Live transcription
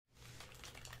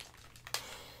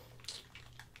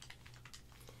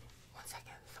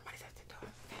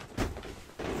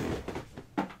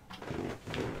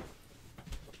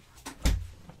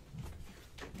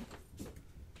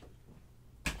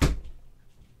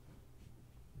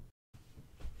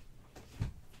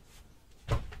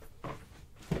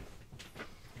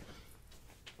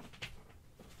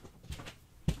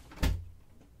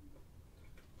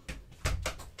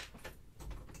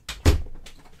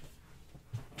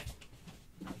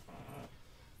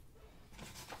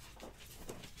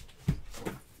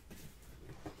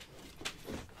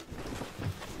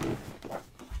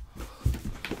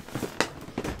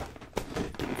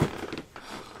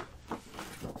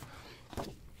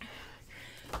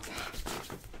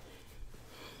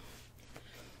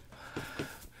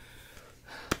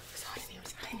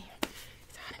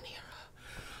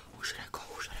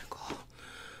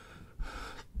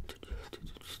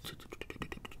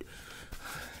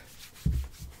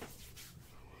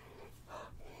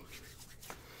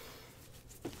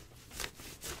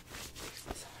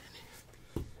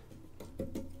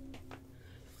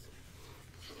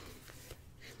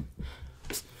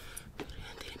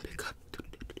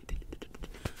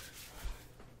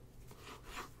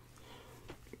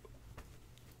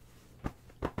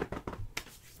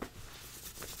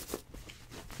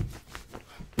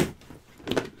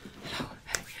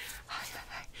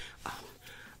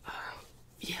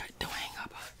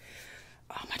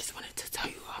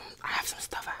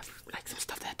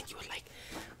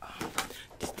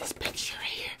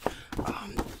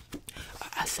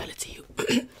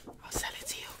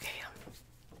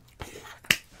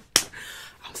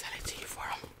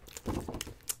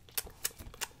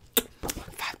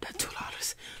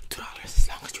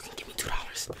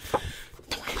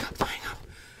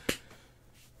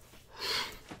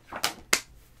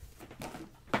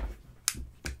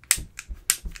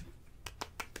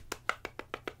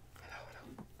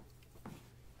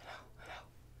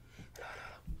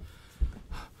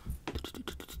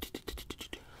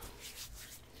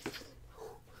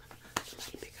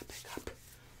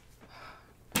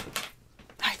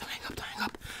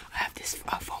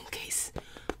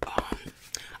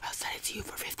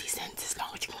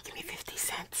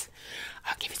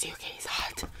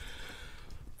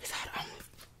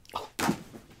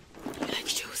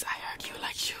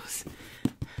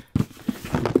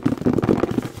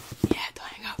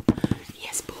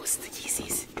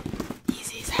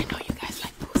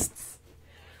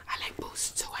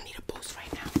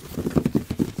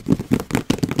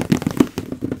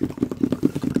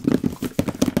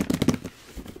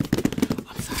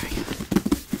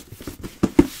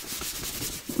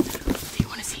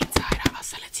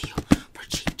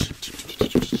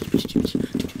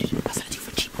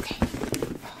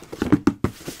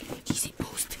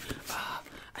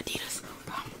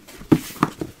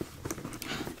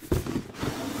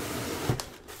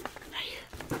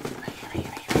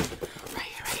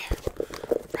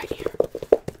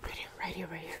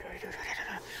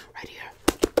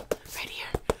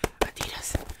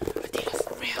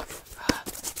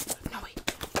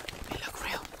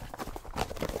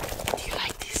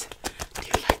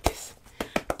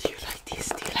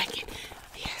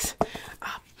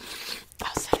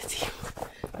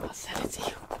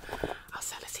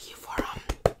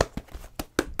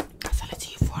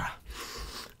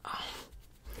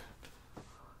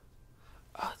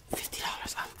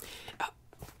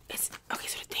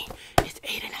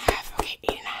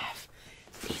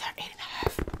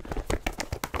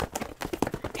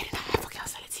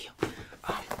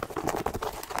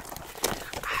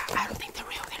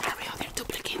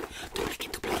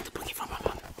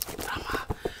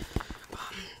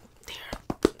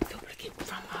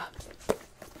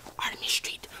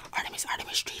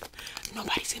Artemis Street.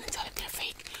 Nobody's gonna tell if they're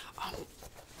fake.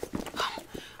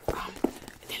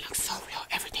 They look so real.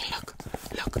 Everything look.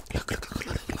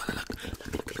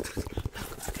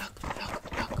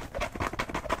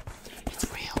 It's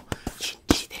real. She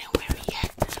didn't wear it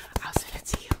yet. I'll sell it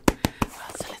to you.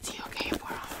 Okay,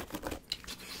 for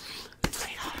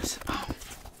 $20.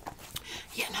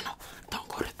 Yeah, no. Don't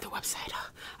go to the website.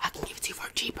 I can give it to you for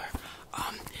cheaper.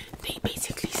 They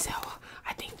basically sell.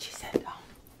 I think she said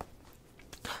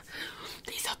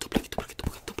they sell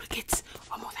duplicates,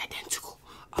 almost identical.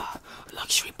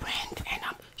 Luxury brand, and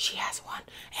she has one,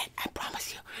 and I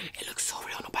promise you, it looks so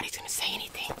real. Nobody's gonna say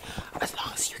anything as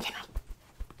long as you can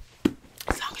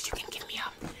give me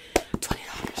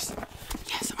 $20.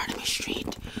 Yes, Artemis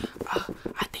Street.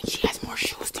 I think she has more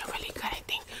shoes. They're really good. I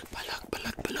think. But look.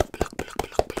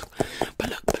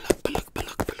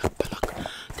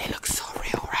 They look so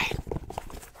real, right?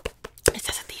 It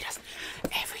says Adidas.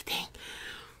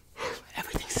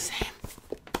 Everything's the same.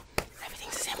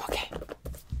 Everything's the same. Okay.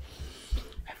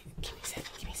 Give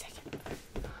me a second.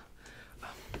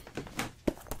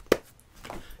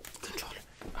 Controller.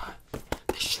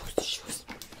 The shoes.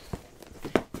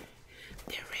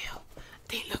 They're real.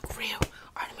 They look real.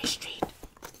 Artemis Street.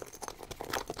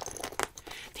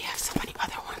 They have so many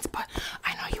other ones, but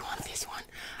I know you want this one.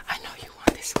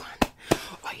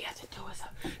 All you have to do is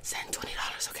send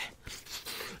 $20, okay?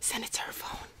 Send it to her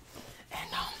phone, and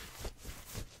I'll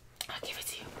give it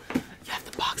to you. You have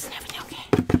the box and everything, okay?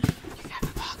 You got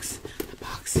the box.